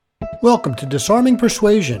Welcome to Disarming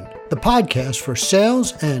Persuasion, the podcast for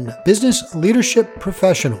sales and business leadership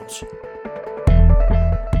professionals.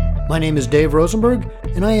 My name is Dave Rosenberg,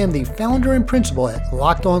 and I am the founder and principal at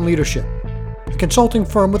Locked On Leadership, a consulting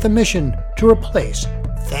firm with a mission to replace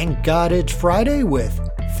 "Thank God It's Friday" with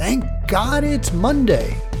 "Thank God It's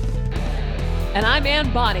Monday." And I'm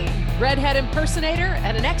Ann Bonny, redhead impersonator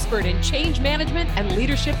and an expert in change management and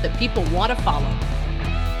leadership that people want to follow.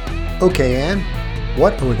 Okay, Ann,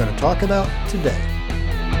 what are we going to talk about today?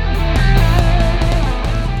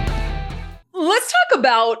 Let's talk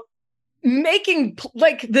about making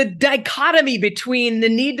the dichotomy between the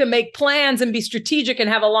need to make plans and be strategic and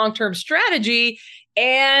have a long-term strategy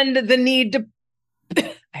and the need to,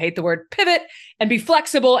 I hate the word, pivot and be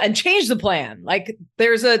flexible and change the plan. Like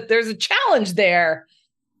there's a challenge there.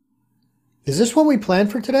 Is this what we planned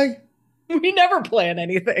for today? We never plan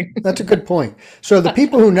anything. That's a good point. So the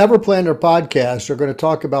people who never plan their podcasts are going to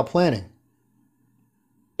talk about planning.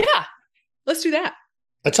 Yeah, let's do that.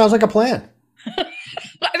 That sounds like a plan. I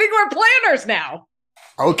think we're planners now.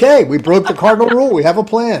 Okay, we broke the cardinal rule. We have a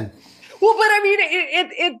plan. Well, but I mean,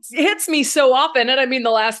 it hits me so often. And I mean,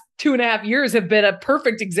 the last 2.5 years have been a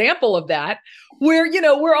perfect example of that, where,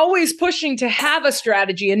 we're always pushing to have a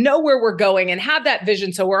strategy and know where we're going and have that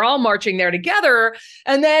vision. So we're all marching there together.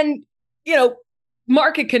 And then,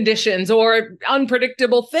 market conditions or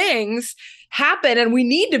unpredictable things happen and we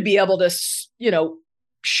need to be able to,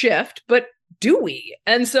 shift, but do we?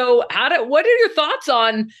 And so what are your thoughts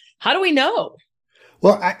on how do we know?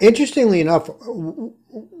 Well, interestingly enough,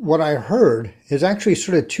 what I heard is actually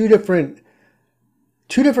sort of two different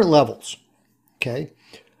levels. Okay.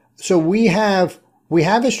 So we have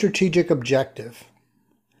a strategic objective,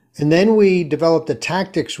 and then we develop the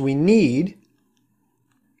tactics we need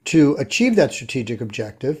to achieve that strategic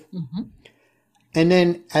objective. Mm-hmm. And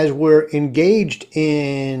then as we're engaged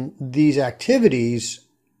in these activities,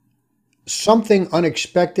 something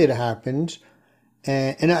unexpected happens.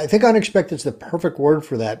 And I think unexpected is the perfect word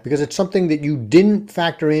for that, because it's something that you didn't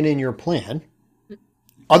factor in your plan.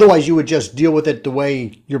 Otherwise, you would just deal with it the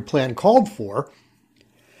way your plan called for.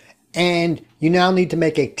 And you now need to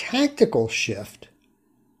make a tactical shift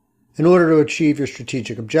in order to achieve your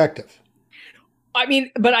strategic objective. I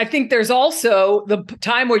mean, but I think there's also the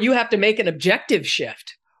time where you have to make an objective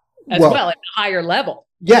shift as well at a higher level.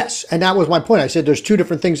 Yes. And that was my point. I said there's two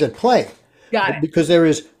different things at play. Got it. Because there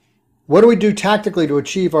is, what do we do tactically to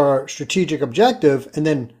achieve our strategic objective? And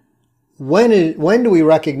then when do we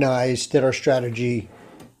recognize that our strategy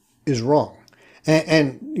is wrong?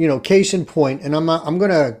 And case in point, and I'm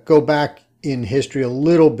going to go back in history a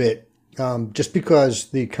little bit, just because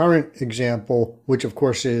the current example, which of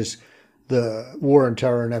course is the war and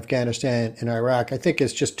terror in Afghanistan and Iraq, I think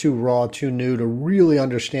it's just too raw, too new to really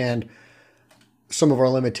understand some of our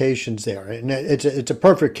limitations there. And it's a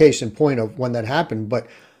perfect case in point of when that happened. But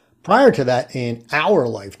prior to that, in our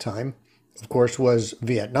lifetime, of course, was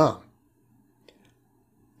Vietnam.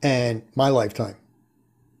 And my lifetime.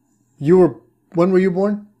 When were you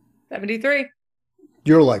born? 73.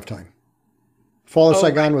 Your lifetime. Fall of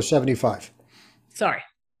Saigon was 75. Sorry.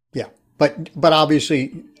 Yeah. But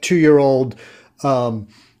obviously 2-year-old Ann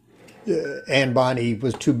Bonny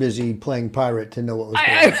was too busy playing pirate to know what was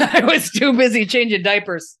going on. I was too busy changing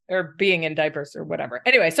diapers or being in diapers or whatever.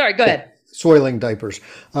 Anyway, sorry, go ahead. Soiling diapers.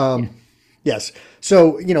 Yes.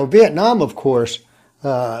 So, Vietnam, of course,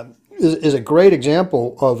 is a great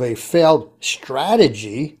example of a failed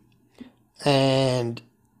strategy, and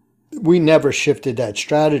we never shifted that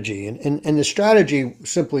strategy. And the strategy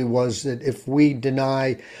simply was that if we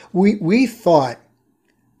we thought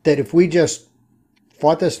that if we just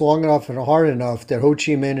fought this long enough and hard enough, that Ho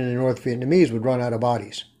Chi Minh and the North Vietnamese would run out of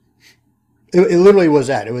bodies. It literally was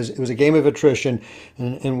that. It was a game of attrition,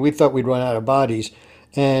 and we thought we'd run out of bodies.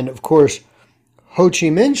 And of course, Ho Chi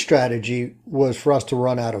Minh's strategy was for us to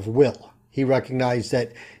run out of will. He recognized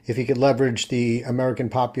that if he could leverage the American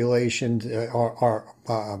population,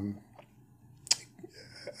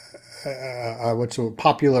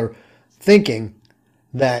 popular thinking,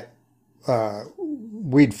 that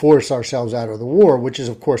we'd force ourselves out of the war, which is,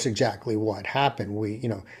 of course, exactly what happened.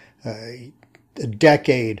 A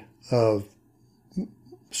decade of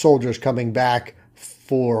soldiers coming back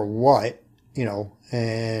for what,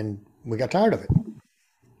 and we got tired of it.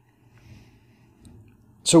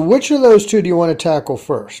 So which of those two do you want to tackle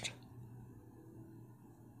first?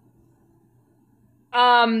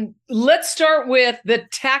 Let's start with the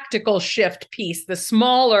tactical shift piece, the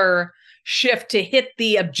smaller shift to hit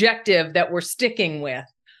the objective that we're sticking with.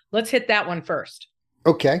 Let's hit that one first.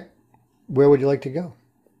 Okay. Where would you like to go?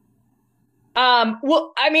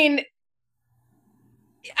 Well, I mean,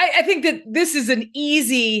 I think that this is an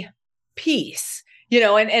easy piece,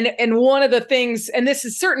 and one of the things, and this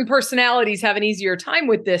is certain personalities have an easier time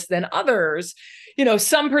with this than others.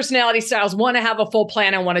 Some personality styles want to have a full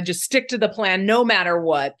plan and want to just stick to the plan no matter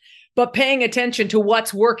what. But paying attention to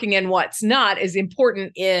what's working and what's not is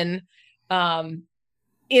important in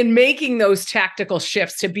making those tactical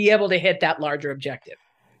shifts to be able to hit that larger objective.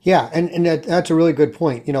 Yeah, and that's a really good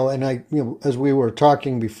point. And as we were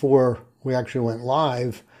talking before we actually went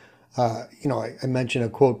live, I mentioned a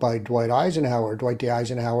quote by Dwight D.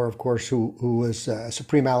 Eisenhower, of course, who was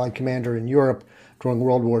Supreme Allied Commander in Europe during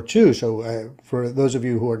World War II. So for those of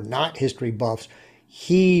you who are not history buffs,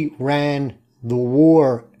 he ran the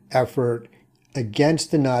war effort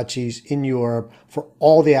against the Nazis in Europe for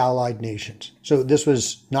all the Allied nations. So this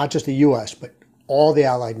was not just the U.S., but all the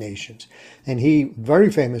Allied nations. And he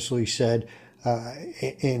very famously said,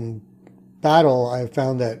 in battle, I have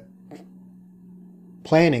found that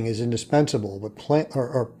planning is indispensable, but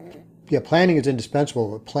planning is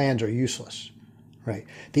indispensable, but plans are useless, right?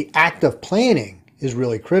 The act of planning is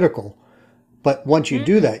really critical, but once you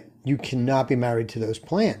do that, you cannot be married to those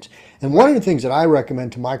plans. And one of the things that I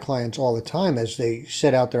recommend to my clients all the time as they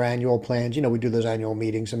set out their annual plans, we do those annual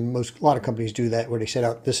meetings, and a lot of companies do that, where they set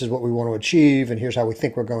out, this is what we want to achieve, and here's how we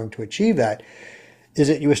think we're going to achieve that, is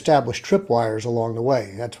that you establish tripwires along the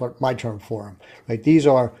way. That's what my term for them, right? These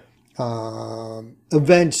are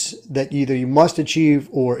events that either you must achieve,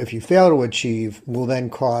 or if you fail to achieve, will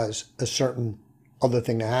then cause a certain other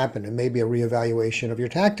thing to happen, and maybe a reevaluation of your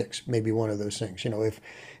tactics may be one of those things.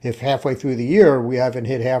 If halfway through the year we haven't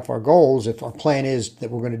hit half our goals, if our plan is that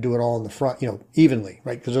we're going to do it all in the front, evenly,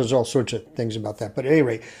 right? Because there's all sorts of things about that. But at any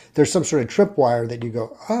rate, there's some sort of tripwire that you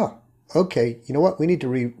go, oh, okay, you know what? We need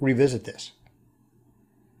to revisit this.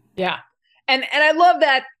 Yeah. And I love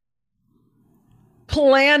that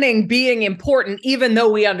planning being important, even though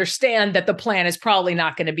we understand that the plan is probably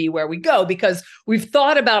not going to be where we go, because we've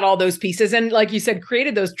thought about all those pieces. And like you said,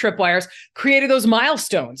 created those tripwires, created those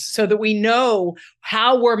milestones so that we know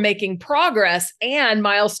how we're making progress. And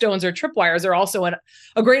milestones or tripwires are also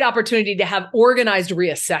a great opportunity to have organized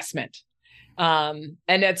reassessment. And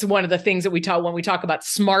that's one of the things that we talk when we talk about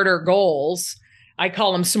smarter goals. I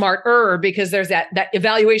call them smarter because there's that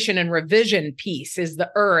evaluation and revision piece is the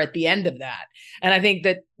at the end of that. And I think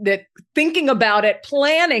that thinking about it,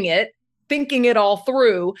 planning it, thinking it all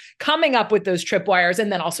through, coming up with those tripwires,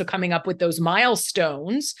 and then also coming up with those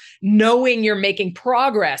milestones, knowing you're making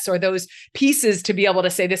progress, or those pieces to be able to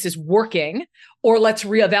say this is working, or let's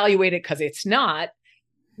reevaluate it because it's not,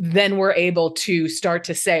 then we're able to start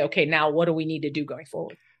to say, okay, now what do we need to do going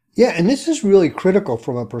forward? Yeah, and this is really critical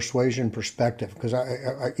from a persuasion perspective, because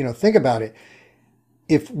I think about it.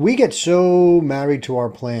 If we get so married to our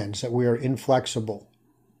plans that we are inflexible,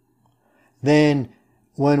 then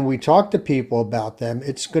when we talk to people about them,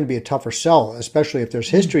 it's going to be a tougher sell, especially if there's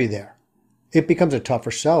history there. It becomes a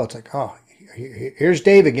tougher sell. It's like, oh, here's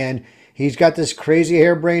Dave again. He's got this crazy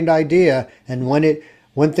harebrained idea, and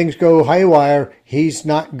when things go haywire, he's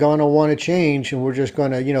not going to want to change, and we're just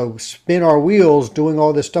going to, spin our wheels doing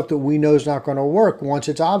all this stuff that we know is not going to work once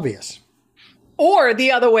it's obvious. Or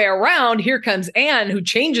the other way around, here comes Anne, who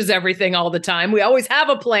changes everything all the time. We always have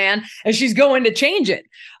a plan, and she's going to change it.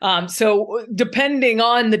 So depending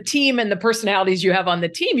on the team and the personalities you have on the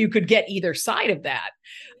team, you could get either side of that,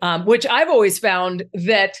 which I've always found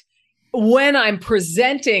that when I'm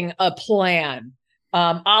presenting a plan,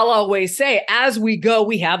 I'll always say, as we go,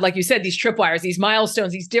 we have, like you said, these tripwires, these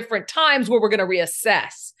milestones, these different times where we're going to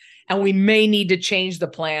reassess, and we may need to change the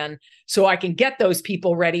plan so I can get those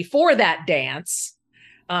people ready for that dance.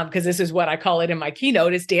 Because this is what I call it in my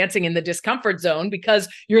keynote, is dancing in the discomfort zone, because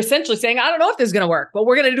you're essentially saying, I don't know if this is going to work, but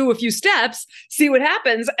we're going to do a few steps, see what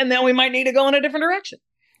happens, and then we might need to go in a different direction.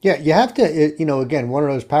 Yeah, you have to, again, one of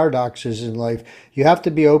those paradoxes in life, you have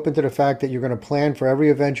to be open to the fact that you're going to plan for every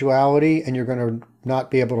eventuality, and you're going to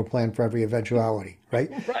not be able to plan for every eventuality, right?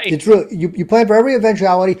 Right. It's really, you plan for every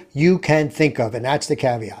eventuality you can think of, and that's the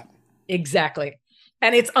caveat. Exactly.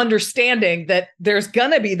 And it's understanding that there's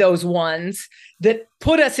going to be those ones that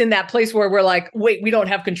put us in that place where we're like, wait, we don't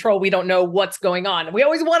have control. We don't know what's going on. We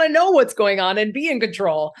always want to know what's going on and be in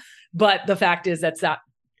control. But the fact is that's not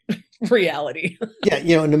reality. Yeah,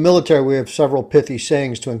 in the military, we have several pithy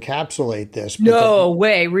sayings to encapsulate this. No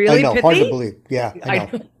way. Really? I know, pithy? hard to believe. Yeah, I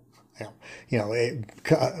know.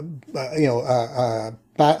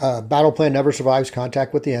 Battle plan never survives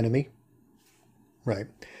contact with the enemy. Right.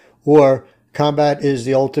 Or combat is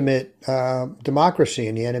the ultimate democracy,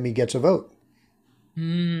 and the enemy gets a vote.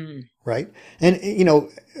 Right. And,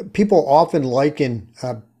 people often liken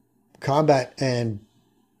combat and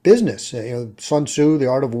business. Sun Tzu, The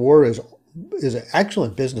Art of War is an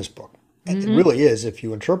excellent business book. It really is if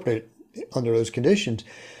you interpret it under those conditions.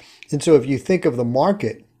 And so if you think of the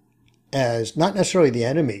market as not necessarily the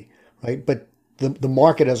enemy, right, but the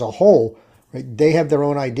market as a whole, right, they have their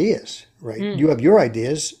own ideas, right? You have your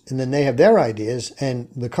ideas, and then they have their ideas, and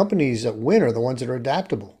the companies that win are the ones that are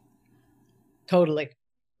adaptable. Totally.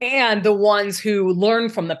 And the ones who learn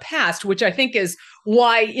from the past, which I think is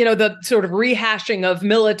why, the sort of rehashing of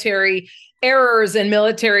military errors and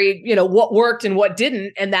military, what worked and what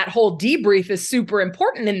didn't. And that whole debrief is super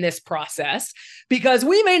important in this process, because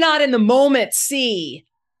we may not in the moment see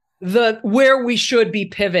where we should be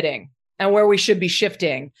pivoting and where we should be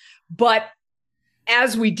shifting. But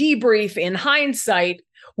as we debrief in hindsight,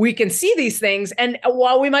 we can see these things. And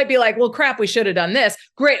while we might be like, well, crap, we should have done this.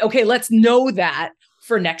 Great. Okay, let's know that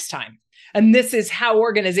for next time. And this is how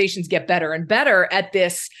organizations get better and better at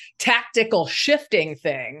this tactical shifting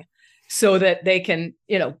thing so that they can,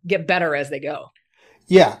 get better as they go.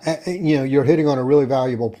 Yeah. You're hitting on a really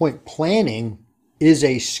valuable point. Planning is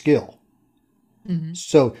a skill.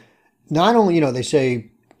 So not only, they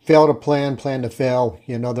say, fail to plan, plan to fail,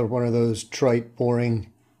 another one of those trite,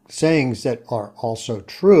 boring sayings that are also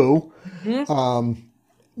true.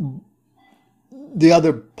 The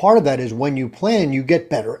other part of that is when you plan, you get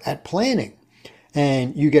better at planning,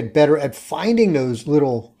 and you get better at finding those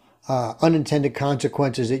little unintended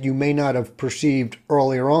consequences that you may not have perceived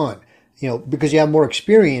earlier on, because you have more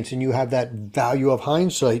experience and you have that value of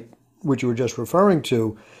hindsight, which you were just referring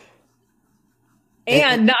to.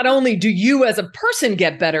 And not only do you as a person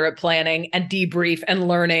get better at planning and debrief and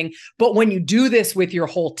learning, but when you do this with your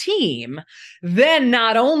whole team, then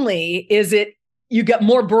not only is it you get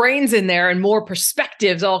more brains in there and more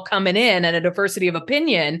perspectives all coming in and a diversity of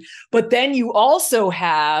opinion, but then you also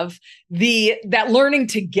have that learning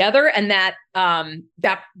together and that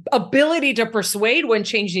ability to persuade when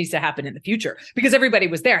change needs to happen in the future, because everybody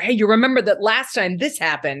was there. Hey, you remember that last time this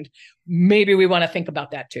happened? Maybe we want to think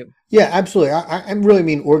about that too. Yeah, absolutely. I really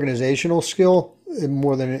mean organizational skill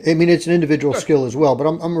more than, it's an individual skill as well, but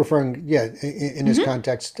I'm referring, in this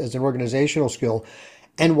context as an organizational skill.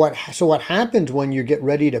 And what happens when you get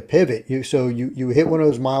ready to pivot? You hit one of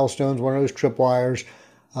those milestones, one of those tripwires,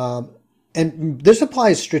 and this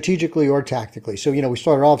applies strategically or tactically. So we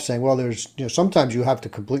started off saying, well, there's sometimes you have to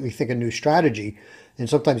completely think a new strategy, and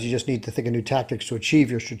sometimes you just need to think of new tactics to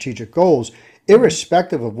achieve your strategic goals,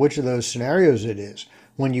 irrespective of which of those scenarios it is.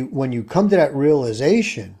 When you come to that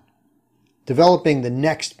realization, developing the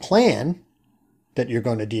next plan that you're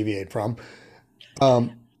going to deviate from.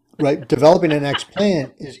 Right, developing the next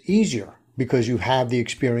plan is easier because you have the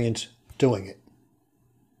experience doing it.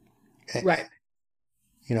 Right.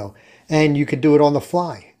 And you can do it on the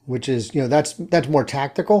fly, which is, that's more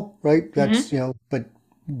tactical, right? That's, but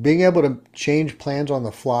being able to change plans on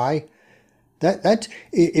the fly, that's,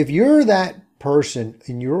 if you're that person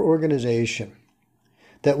in your organization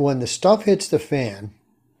that when the stuff hits the fan,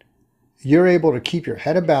 you're able to keep your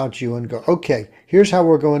head about you and go, okay, here's how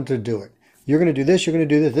we're going to do it. You're going to do this. You're going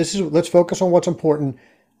to do this. Let's focus on what's important.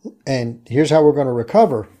 And here's how we're going to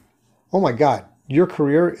recover. Oh my God, your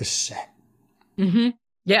career is set.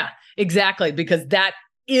 Yeah, exactly. Because that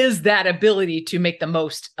is that ability to make the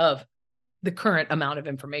most of the current amount of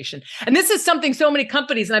information. And this is something so many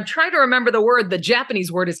companies, and I'm trying to remember the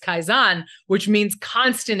Japanese word is Kaizen, which means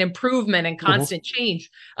constant improvement and constant change.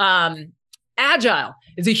 Agile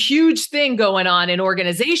is a huge thing going on in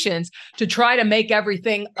organizations to try to make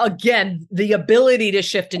everything, again, the ability to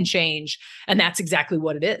shift and change. And that's exactly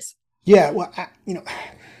what it is. Yeah. Well,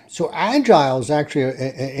 so Agile is actually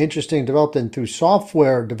interesting, developed through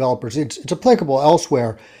software developers. It's applicable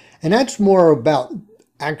elsewhere. And that's more about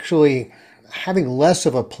actually having less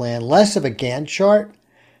of a plan, less of a Gantt chart,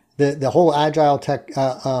 the whole Agile tech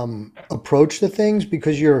approach to things,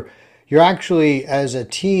 because you're actually, as a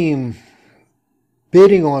team,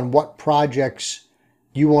 bidding on what projects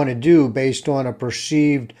you want to do based on a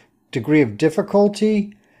perceived degree of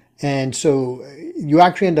difficulty. And so you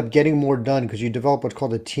actually end up getting more done because you develop what's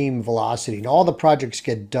called a team velocity. And all the projects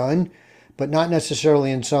get done, but not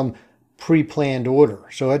necessarily in some pre-planned order.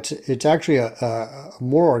 So it's actually a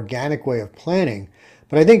more organic way of planning.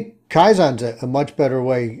 But I think Kaizen's a much better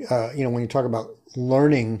way, when you talk about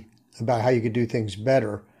learning about how you could do things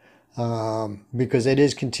better. Because it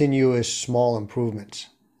is continuous small improvements.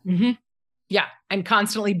 Yeah. And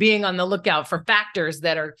constantly being on the lookout for factors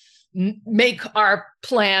that make our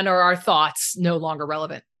plan or our thoughts no longer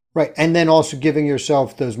relevant. Right. And then also giving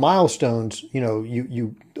yourself those milestones,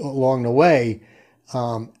 you along the way,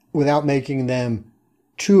 without making them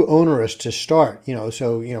too onerous to start,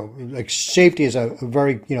 so, like safety is a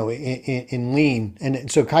very, in lean.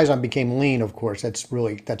 And so Kaizen became lean, of course, that's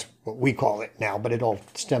what we call it now, but it all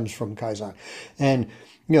stems from Kaizen. And,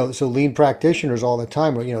 so lean practitioners all the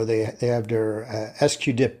time, they have their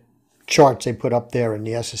SQDIP charts they put up there in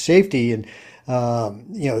the S of safety. And,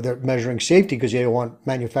 they're measuring safety because they don't want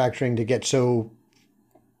manufacturing to get so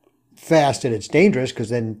fast and it's dangerous because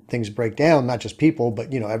then things break down, not just people,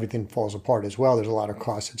 but everything falls apart as well. There's a lot of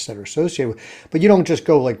costs that are associated with, but you don't just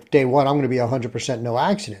go like day one, I'm going to be 100% no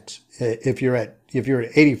accidents. If you're at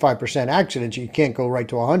 85% accidents, you can't go right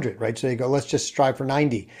to 100, right? So you go, let's just strive for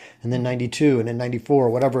 90 and then 92 and then 94,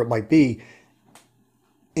 whatever it might be,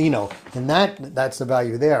 and that's the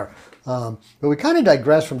value there. But we kind of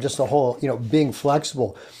digress from just the whole, being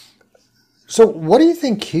flexible. So what do you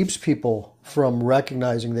think keeps people from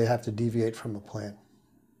recognizing they have to deviate from a plan?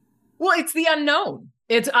 Well, it's the unknown.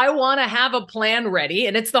 I want to have a plan ready,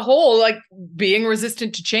 and it's the whole like being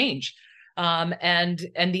resistant to change, and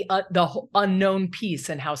the unknown piece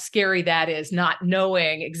and how scary that is, not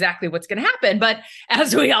knowing exactly what's going to happen. But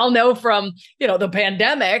as we all know from the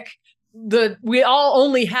pandemic, we all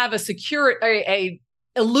only have a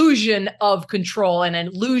illusion of control and an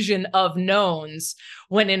illusion of knowns,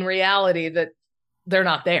 when in reality that they're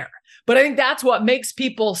not there. But I think that's what makes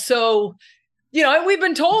people so, we've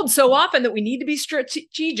been told so often that we need to be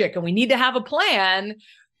strategic and we need to have a plan,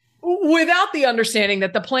 without the understanding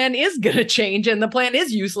that the plan is going to change and the plan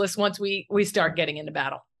is useless once we start getting into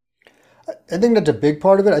battle. I think that's a big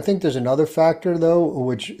part of it. I think there's another factor, though,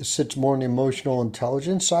 which sits more on the emotional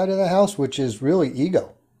intelligence side of the house, which is really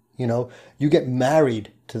ego. You get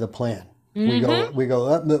married to the plan. Mm-hmm. We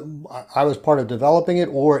go, I was part of developing it,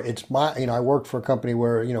 or it's my, I worked for a company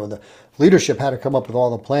where, the leadership had to come up with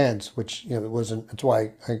all the plans, which, it wasn't, that's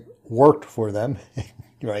why I worked for them,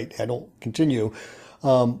 right? I don't continue.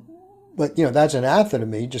 But, that's an anathema to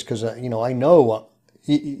me just because, I know,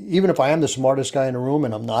 even if I am the smartest guy in the room,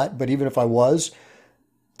 and I'm not, but even if I was,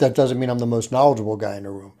 that doesn't mean I'm the most knowledgeable guy in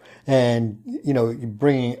the room. And,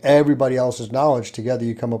 bringing everybody else's knowledge together,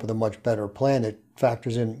 you come up with a much better plan that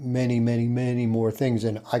factors in many, many, many more things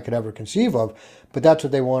than I could ever conceive of. But that's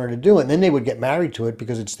what they wanted to do. And then they would get married to it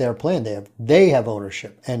because it's their plan. They have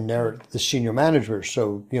ownership and they're the senior managers.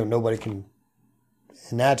 So, nobody can,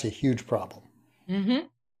 and that's a huge problem. Mm-hmm.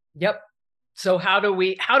 Yep. So how do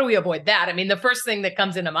we avoid that? I mean, the first thing that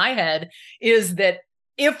comes into my head is that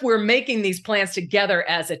if we're making these plans together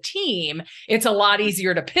as a team, it's a lot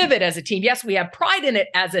easier to pivot as a team. Yes, we have pride in it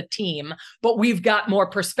as a team, but we've got more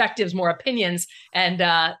perspectives, more opinions, and,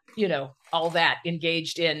 all that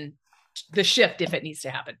engaged in the shift if it needs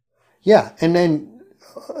to happen. Yeah. And then,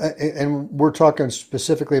 and we're talking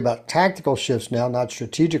specifically about tactical shifts now, not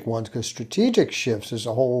strategic ones, because strategic shifts is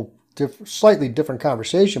a whole slightly different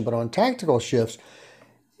conversation. But on tactical shifts,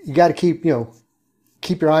 you got to keep your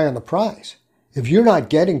eye on the prize. If you're not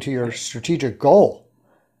getting to your strategic goal,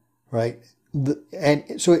 right?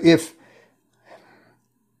 And so if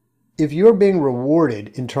you're being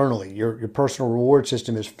rewarded internally, your personal reward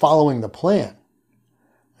system is following the plan,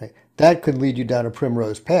 right? That could lead you down a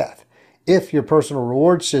primrose path. If your personal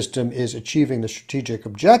reward system is achieving the strategic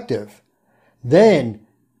objective, then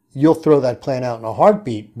you'll throw that plan out in a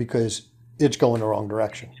heartbeat because it's going the wrong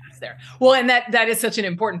direction. There. Well, and that is such an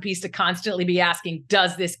important piece to constantly be asking,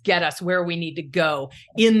 does this get us where we need to go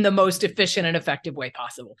in the most efficient and effective way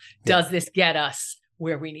possible? Does this get us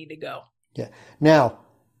where we need to go? Yeah. Now,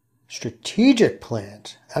 strategic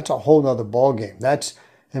plans, that's a whole nother ballgame.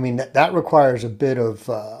 That requires a bit of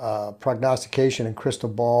prognostication and crystal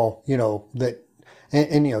ball,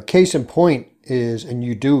 case in point is, and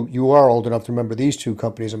you are old enough to remember these two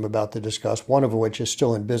companies I'm about to discuss, one of which is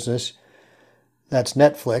still in business. That's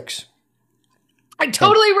Netflix. I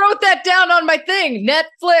totally wrote that down on my thing.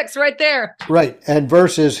 Netflix right there. Right. And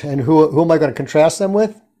versus, and who am I going to contrast them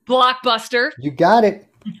with? Blockbuster. You got it.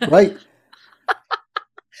 Right.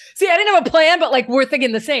 See, I didn't have a plan, but we're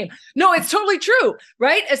thinking the same. No, it's totally true,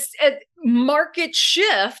 right? A market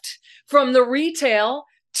shift from the retail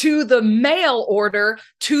to the mail order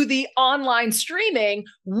to the online streaming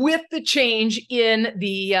with the change in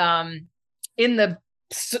the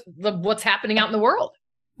what's happening out in the world.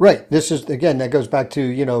 Right. This is, again, that goes back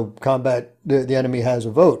to, combat, the enemy has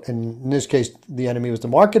a vote. And in this case, the enemy was the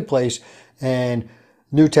marketplace, and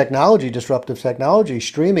new technology, disruptive technology,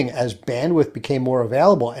 streaming, as bandwidth became more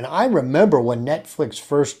available. And I remember when Netflix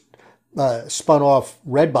first spun off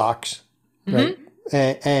Redbox, right?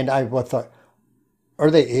 And I thought,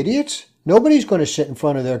 are they idiots? Nobody's going to sit in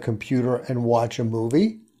front of their computer and watch a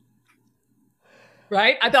movie.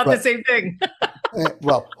 Right? I thought the same thing.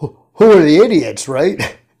 Well, who are the idiots,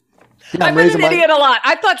 right? I've been an idiot a lot.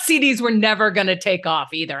 I thought CDs were never going to take off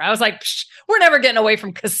either. I was like, we're never getting away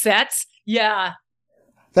from cassettes. Yeah.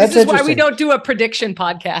 That's this is why we don't do a prediction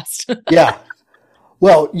podcast. Yeah.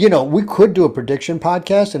 Well, we could do a prediction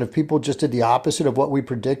podcast, and if people just did the opposite of what we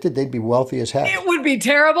predicted, they'd be wealthy as heck. It would be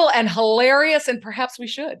terrible and hilarious, and perhaps we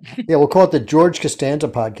should. Yeah, we'll call it the George Costanza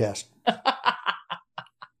podcast.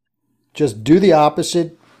 Just do the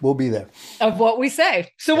opposite. We'll be there. Of what we say.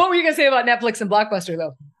 So what were you going to say about Netflix and Blockbuster,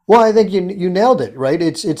 though? Well, I think you nailed it, right?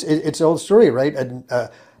 It's an old story, right? And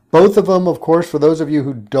both of them, of course, for those of you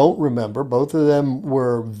who don't remember, both of them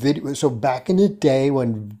were video. So back in the day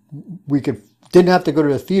when we didn't have to go to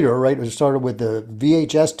the theater, right? It started with the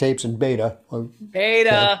VHS tapes and Beta.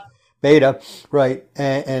 Beta, right?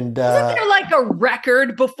 And wasn't there like a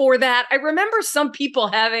record before that? I remember some people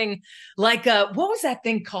having like what was that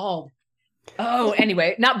thing called? Oh,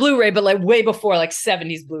 anyway, not Blu-ray, but like way before, like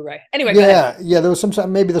 70s Blu-ray. Anyway, yeah. There was some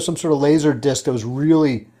sort of laser disc that was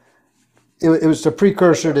really. It was the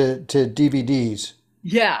precursor to DVDs.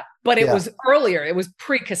 Yeah, but it was earlier. It was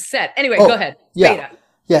pre-cassette. Anyway, go ahead. Yeah, Beta.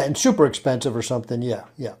 Yeah, and super expensive or something. Yeah,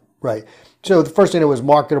 right. So the first thing that was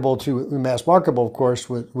marketable mass marketable, of course,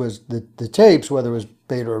 was the tapes, whether it was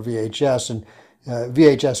Beta or VHS, and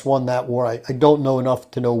VHS won that war. I don't know enough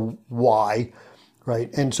to know why,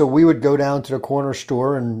 right? And so we would go down to the corner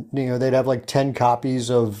store, and they'd have like 10 copies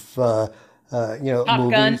of Top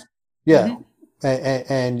movies. Gun. Yeah. Mm-hmm.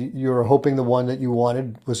 And you were hoping the one that you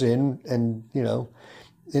wanted was in, and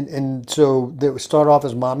and so they would start off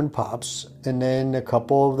as mom and pops, and then a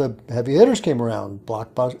couple of the heavy hitters came around.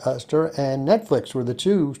 Blockbuster and Netflix were the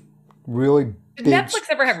two really big. Did Netflix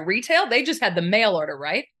ever have retail? They just had the mail order,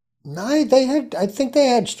 right? No, they had. I think they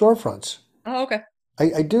had storefronts. Oh, okay.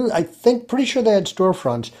 I do. I think pretty sure they had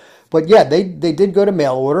storefronts. But yeah, they did go to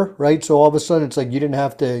mail order, right? So all of a sudden it's like you didn't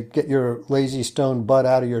have to get your lazy stone butt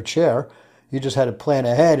out of your chair. You just had to plan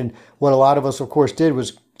ahead. And what a lot of us, of course, did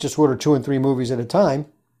was just order 2 and 3 movies at a time,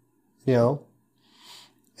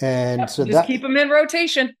 And so just keep them in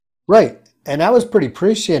rotation. Right. And that was pretty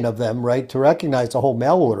prescient of them, right, to recognize the whole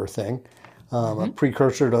mail order thing, a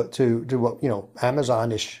precursor to what,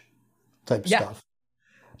 Amazon-ish type stuff.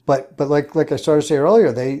 But like I started to say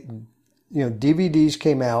earlier, they, DVDs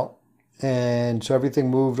came out, and so everything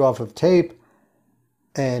moved off of tape.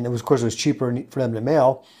 And of course, it was cheaper for them to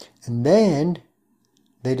mail. And then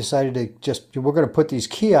they decided to we're going to put these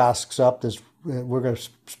kiosks up. We're going to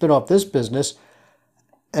spin off this business.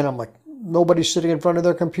 And I'm like, nobody's sitting in front of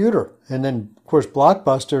their computer. And then, of course,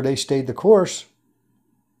 Blockbuster, they stayed the course.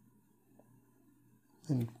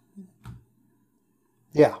 And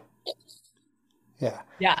yeah.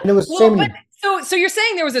 And it was the same. So you're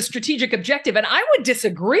saying there was a strategic objective, and I would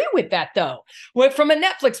disagree with that, though. From a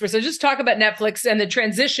Netflix perspective, just talk about Netflix and the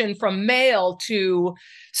transition from mail to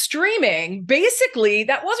streaming. Basically,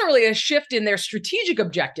 that wasn't really a shift in their strategic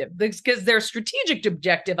objective, because their strategic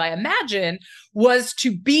objective, I imagine, was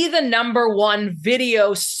to be the number one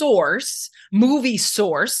video source, movie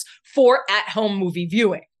source for at-home movie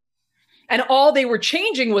viewing. And all they were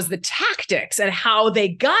changing was the tactics and how they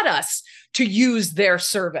got us to use their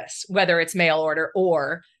service, whether it's mail order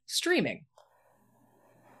or streaming.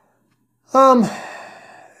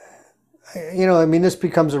 This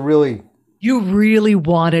becomes a really... You really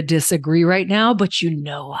want to disagree right now, but I'm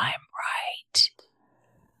right.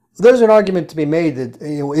 There's an argument to be made that,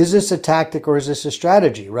 is this a tactic or is this a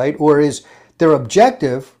strategy, right? Or is their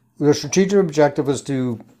objective, their strategic objective was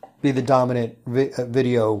to be the dominant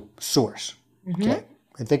video source. Okay,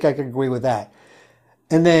 I think I can agree with that.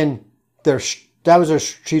 And then that was their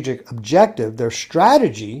strategic objective. Their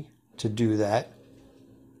strategy to do that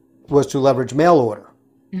was to leverage mail order.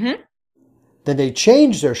 Mm-hmm. Then they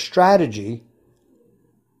changed their strategy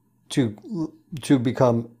to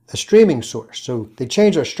become a streaming source. So they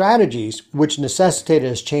changed their strategies, which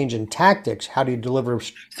necessitated a change in tactics. How do you deliver?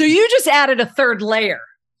 So you just added a third layer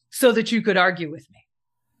so that you could argue with me.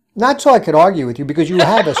 Not so I could argue with you, because you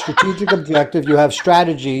have a strategic objective, you have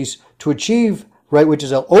strategies to achieve, right, which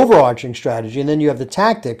is an overarching strategy, and then you have the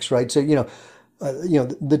tactics, right? So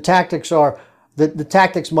the tactics are the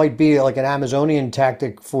tactics might be like an Amazonian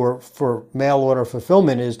tactic for mail order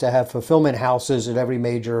fulfillment is to have fulfillment houses at every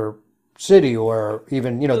major city, or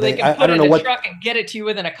even so they can put it in a truck and get it to you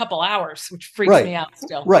within a couple hours, which freaks me out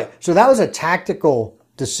still. Right. So that was a tactical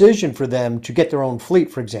decision for them to get their own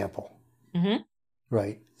fleet, for example. Mm-hmm.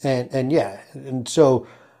 Right. And so,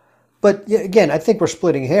 but again, I think we're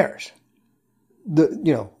splitting hairs.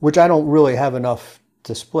 Which I don't really have enough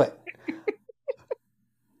to split.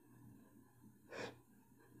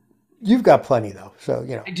 You've got plenty though, so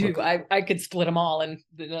I do. okay. I could split them all and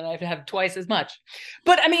then I'd have twice as much.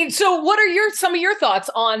 But I mean, so what are some of your thoughts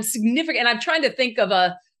on significant? And I'm trying to think of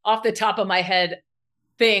a off the top of my head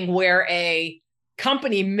thing where a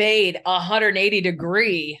company made a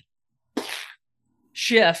 180-degree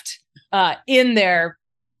shift in their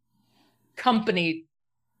company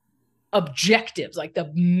objectives, like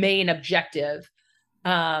the main objective.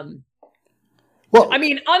 Well, I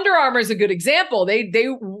mean, Under Armour is a good example. They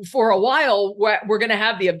for a while were going to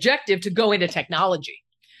have the objective to go into technology,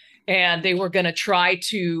 and they were going to try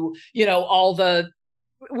to, all the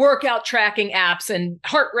workout tracking apps and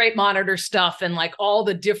heart rate monitor stuff and like all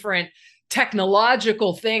the different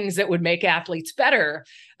technological things that would make athletes better.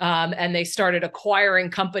 And they started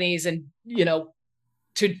acquiring companies and,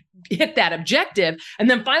 to hit that objective. And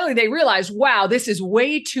then finally they realized, wow, this is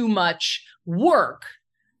way too much work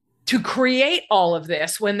to create all of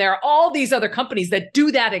this when there are all these other companies that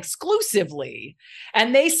do that exclusively.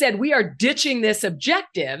 And they said, we are ditching this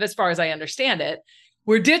objective, as far as I understand it.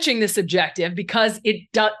 We're ditching this objective because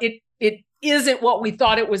it isn't what we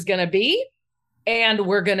thought it was going to be. And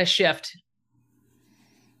we're going to shift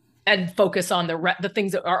and focus on the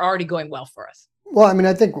things that are already going well for us. Well, I mean,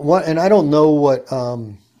 I think and I don't know what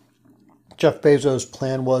Jeff Bezos'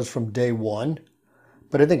 plan was from day one,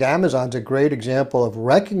 but I think Amazon's a great example of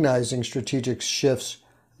recognizing strategic shifts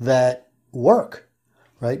that work,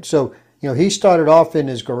 right? So, he started off in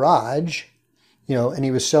his garage, and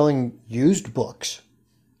he was selling used books.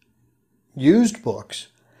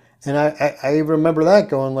 And I remember that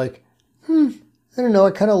going like, I don't know.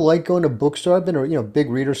 I kind of like going to bookstore. I've been a big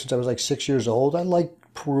reader since I was like 6 years old. I like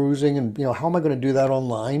perusing and, how am I going to do that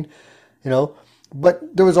online? But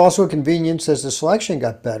there was also a convenience as the selection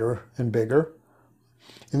got better and bigger.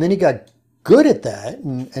 And then he got good at that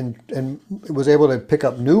and was able to pick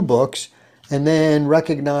up new books and then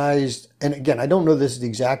recognized, and again, I don't know this is the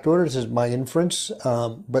exact order, this is my inference,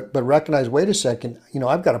 but recognize, wait a second,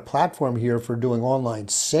 I've got a platform here for doing online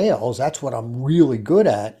sales. That's what I'm really good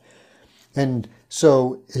at. And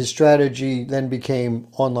so his strategy then became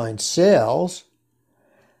online sales.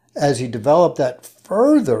 As he developed that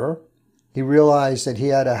further, he realized that he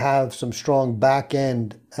had to have some strong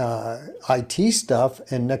back-end IT stuff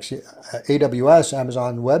and next AWS,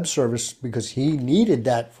 Amazon Web Service, because he needed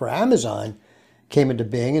that for Amazon, came into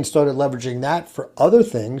being and started leveraging that for other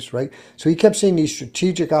things, right? So he kept seeing these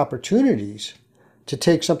strategic opportunities to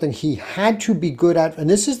take something he had to be good at. And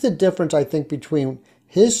this is the difference, I think, between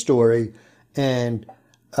his story and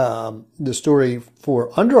the story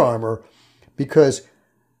for Under Armour, because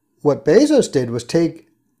what Bezos did was take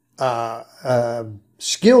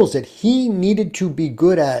skills that he needed to be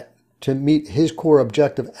good at to meet his core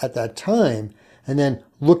objective at that time, and then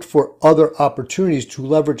looked for other opportunities to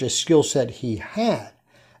leverage a skill set he had,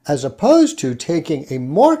 as opposed to taking a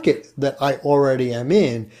market that I already am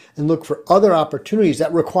in and look for other opportunities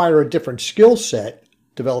that require a different skill set,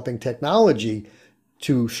 developing technology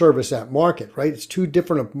to service that market, right? It's two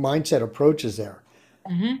different mindset approaches there.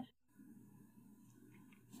 Mm-hmm.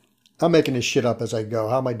 I'm making this shit up as I go.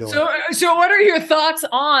 How am I doing? So what are your thoughts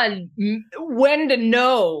on when to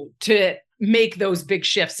know to make those big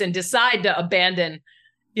shifts and decide to abandon,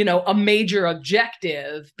 a major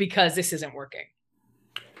objective because this isn't working?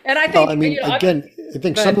 And I think, I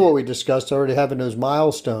think some of what we discussed already having those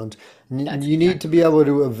milestones, you need to be able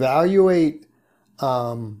to evaluate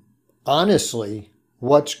honestly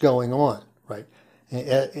what's going on, right?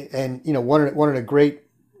 And one of the great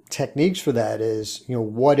techniques for that is,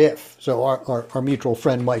 what if? So our mutual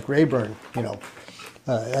friend Mike Rayburn,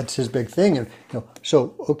 that's his big thing. And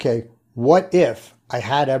so okay, what if I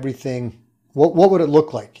had everything? What would it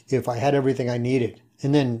look like if I had everything I needed?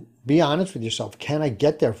 And then be honest with yourself. Can I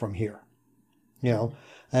get there from here? And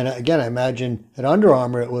again, I imagine at Under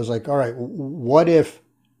Armour it was like, all right, what if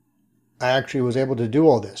I actually was able to do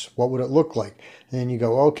all this? What would it look like? And then you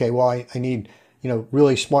go, okay, well, I need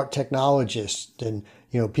really smart technologists and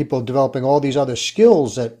people developing all these other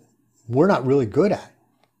skills that we're not really good at,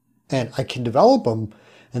 and I can develop them.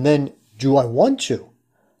 And then, do I want to?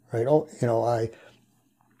 Right?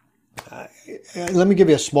 Let me give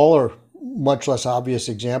you a smaller, much less obvious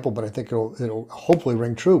example, but I think it'll hopefully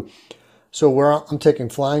ring true. So where I'm taking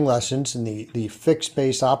flying lessons, and the fixed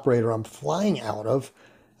base operator I'm flying out of,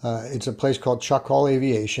 it's a place called Chuck Hall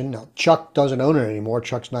Aviation. Now Chuck doesn't own it anymore.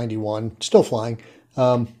 Chuck's 91, still flying.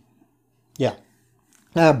 Yeah.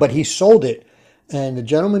 But he sold it, and the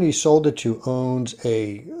gentleman he sold it to owns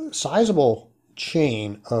a sizable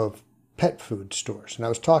chain of pet food stores. And I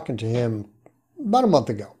was talking to him about a month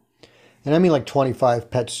ago. And I mean like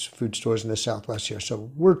 25 pet food stores in the Southwest here.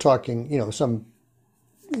 So we're talking, some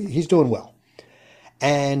he's doing well.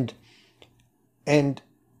 And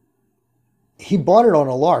he bought it on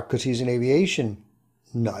a lark because he's an aviation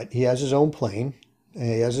nut. He has his own plane.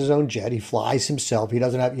 He has his own jet. He flies himself. He's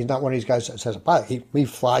not one of these guys that says a pilot. He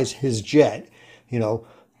flies his jet,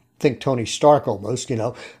 think Tony Stark almost,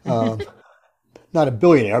 not a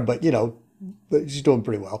billionaire, but he's doing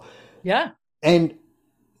pretty well. Yeah. And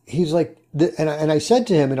he's like, and I said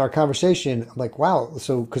to him in our conversation, I'm like, wow.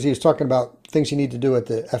 So, because he was talking about things he need to do at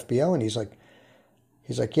the FBO, and he's like,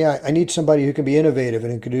 yeah, I need somebody who can be innovative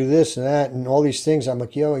and who can do this and that and all these things. I'm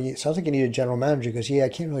like, it sounds like you need a general manager. He goes, yeah, I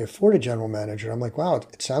can't really afford a general manager. I'm like, wow,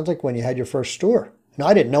 it sounds like when you had your first store. Now,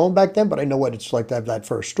 I didn't know him back then, but I know what it's like to have that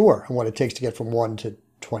first store and what it takes to get from 1 to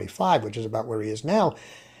 25, which is about where he is now.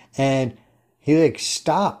 And he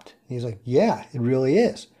stopped. He's like, yeah, it really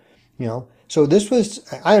is. So this was,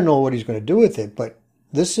 I don't know what he's going to do with it, but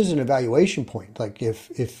this is an evaluation point. Like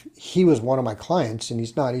if he was one of my clients, and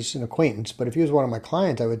he's not, he's an acquaintance, but if he was one of my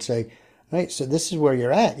clients, I would say, all right, so this is where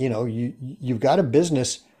you're at. You've got a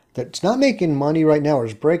business that's not making money right now or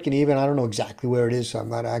is breaking even. I don't know exactly where it is, so I'm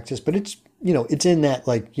not access, but it's, it's in that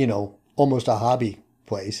almost a hobby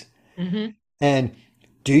place. Mm-hmm. And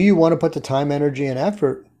do you want to put the time, energy, and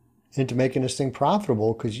effort into making this thing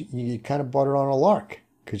profitable? Because you kind of bought it on a lark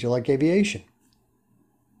because you like aviation.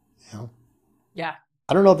 Yeah.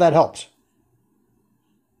 I don't know if that helps.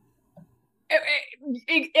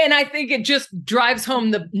 And I think it just drives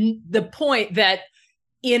home the point that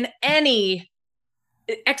in any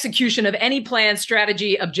execution of any plan,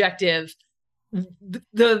 strategy, objective,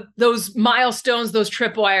 those milestones, those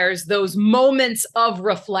tripwires, those moments of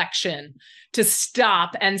reflection to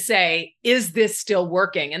stop and say, is this still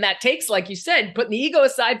working? And that takes, like you said, putting the ego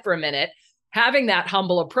aside for a minute, having that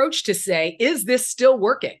humble approach to say, is this still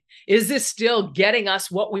working? Is this still getting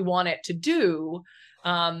us what we want it to do?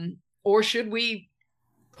 Or should we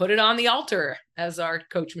put it on the altar, as our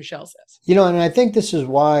coach Michelle says? And I think this is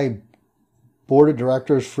why board of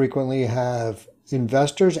directors frequently have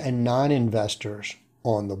investors and non-investors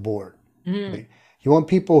on the board. Mm-hmm. Right? You want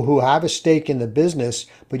people who have a stake in the business,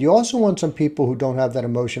 but you also want some people who don't have that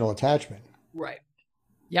emotional attachment. Right.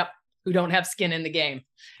 Yep. Who don't have skin in the game.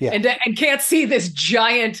 Yeah. And can't see this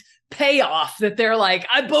giant payoff that they're like,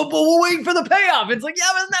 but we're waiting for the payoff. It's like, yeah,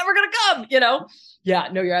 but it's never going to come, Yeah,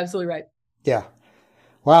 no, you're absolutely right. Yeah.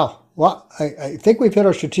 Wow. Well, I think we've hit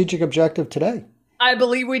our strategic objective today. I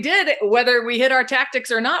believe we did. Whether we hit our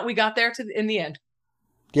tactics or not, we got there in the end.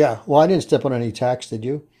 Yeah. Well, I didn't step on any tacks, did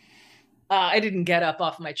you? I didn't get up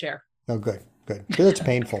off my chair. Oh, good. Because it's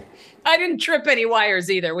painful. I didn't trip any wires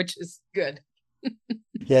either, which is good.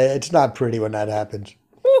 Yeah, it's not pretty when that happens.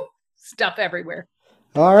 Woo, stuff everywhere.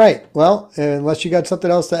 All right. Well, unless you got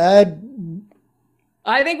something else to add.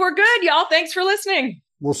 I think we're good, y'all. Thanks for listening.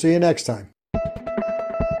 We'll see you next time.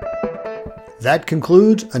 That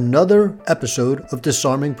concludes another episode of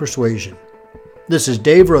Disarming Persuasion. This is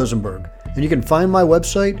Dave Rosenberg, and you can find my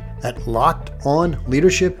website at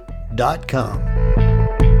lockedonleadership.com.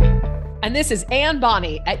 And this is Ann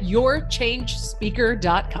Bonny at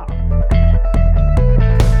yourchangespeaker.com.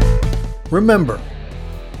 Remember,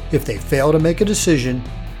 if they fail to make a decision,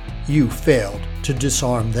 you failed to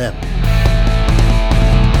disarm them.